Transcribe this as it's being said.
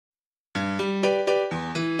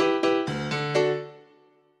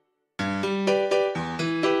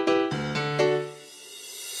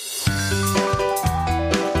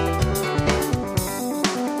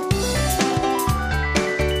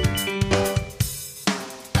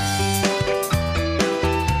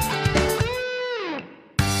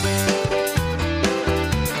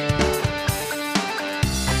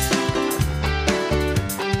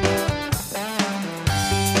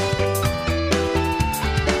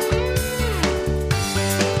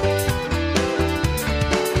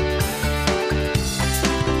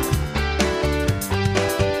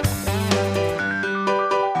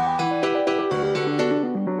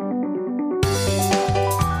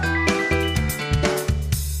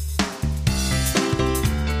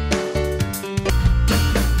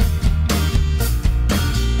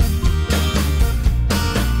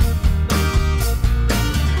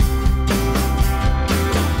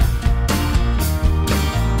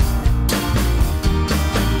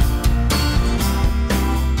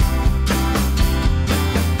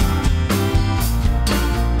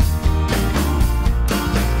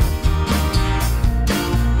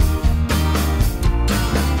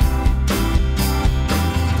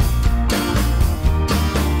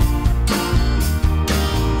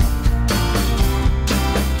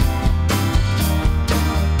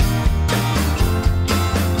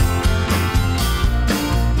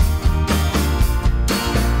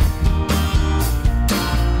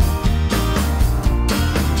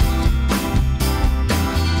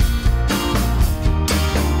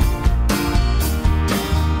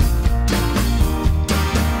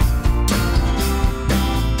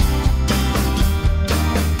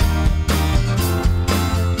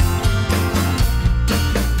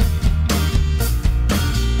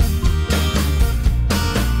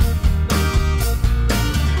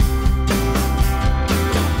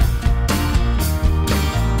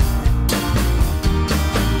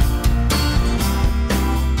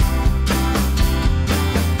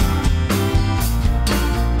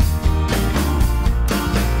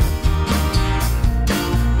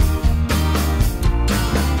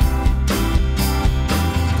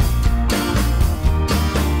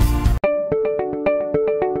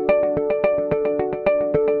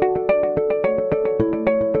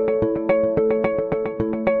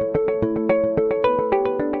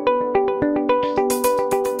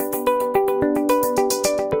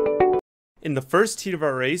In the first heat of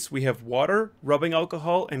our race, we have water, rubbing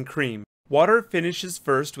alcohol, and cream. Water finishes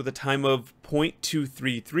first with a time of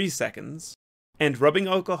 0.233 seconds, and rubbing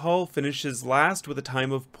alcohol finishes last with a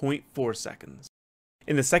time of 0.4 seconds.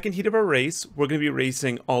 In the second heat of our race, we're going to be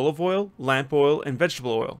racing olive oil, lamp oil, and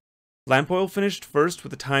vegetable oil. Lamp oil finished first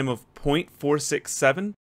with a time of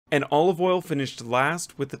 0.467, and olive oil finished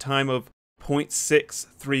last with a time of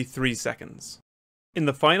 0.633 seconds. In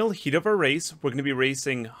the final heat of our race, we're going to be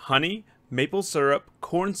racing honey, maple syrup,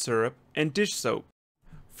 corn syrup, and dish soap.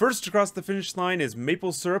 First across the finish line is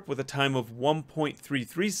maple syrup with a time of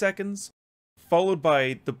 1.33 seconds, followed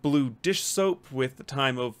by the blue dish soap with a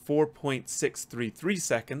time of 4.633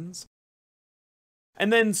 seconds.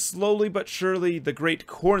 And then slowly but surely the great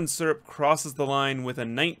corn syrup crosses the line with a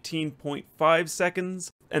 19.5 seconds,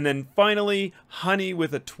 and then finally honey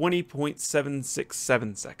with a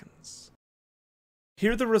 20.767 seconds.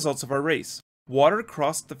 Here are the results of our race. Water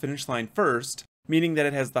crossed the finish line first, meaning that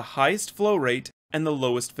it has the highest flow rate and the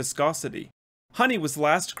lowest viscosity. Honey was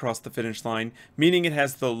last across the finish line, meaning it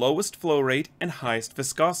has the lowest flow rate and highest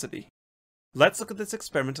viscosity. Let's look at this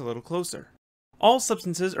experiment a little closer. All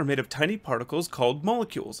substances are made of tiny particles called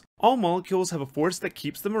molecules. All molecules have a force that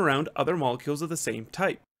keeps them around other molecules of the same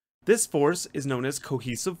type. This force is known as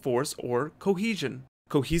cohesive force or cohesion.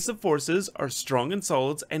 Cohesive forces are strong in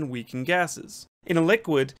solids and weak in gases. In a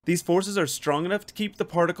liquid, these forces are strong enough to keep the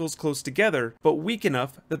particles close together, but weak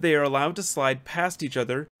enough that they are allowed to slide past each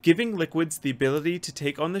other, giving liquids the ability to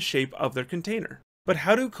take on the shape of their container. But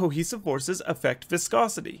how do cohesive forces affect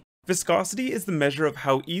viscosity? Viscosity is the measure of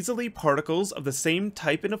how easily particles of the same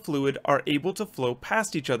type in a fluid are able to flow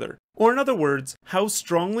past each other, or in other words, how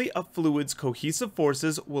strongly a fluid's cohesive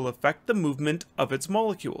forces will affect the movement of its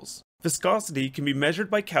molecules. Viscosity can be measured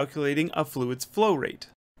by calculating a fluid's flow rate.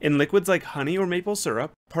 In liquids like honey or maple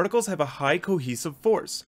syrup, particles have a high cohesive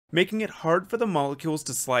force, making it hard for the molecules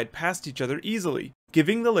to slide past each other easily,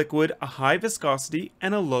 giving the liquid a high viscosity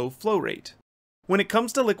and a low flow rate. When it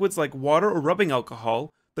comes to liquids like water or rubbing alcohol,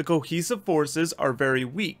 the cohesive forces are very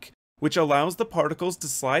weak, which allows the particles to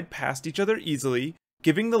slide past each other easily,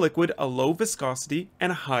 giving the liquid a low viscosity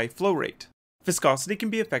and a high flow rate. Viscosity can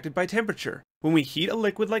be affected by temperature. When we heat a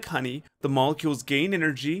liquid like honey, the molecules gain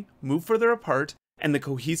energy, move further apart, and the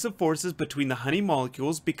cohesive forces between the honey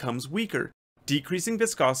molecules becomes weaker, decreasing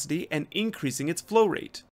viscosity and increasing its flow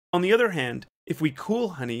rate. On the other hand, if we cool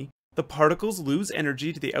honey, the particles lose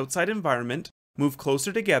energy to the outside environment, move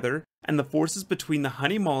closer together, and the forces between the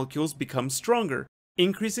honey molecules become stronger,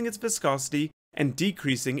 increasing its viscosity and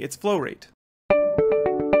decreasing its flow rate.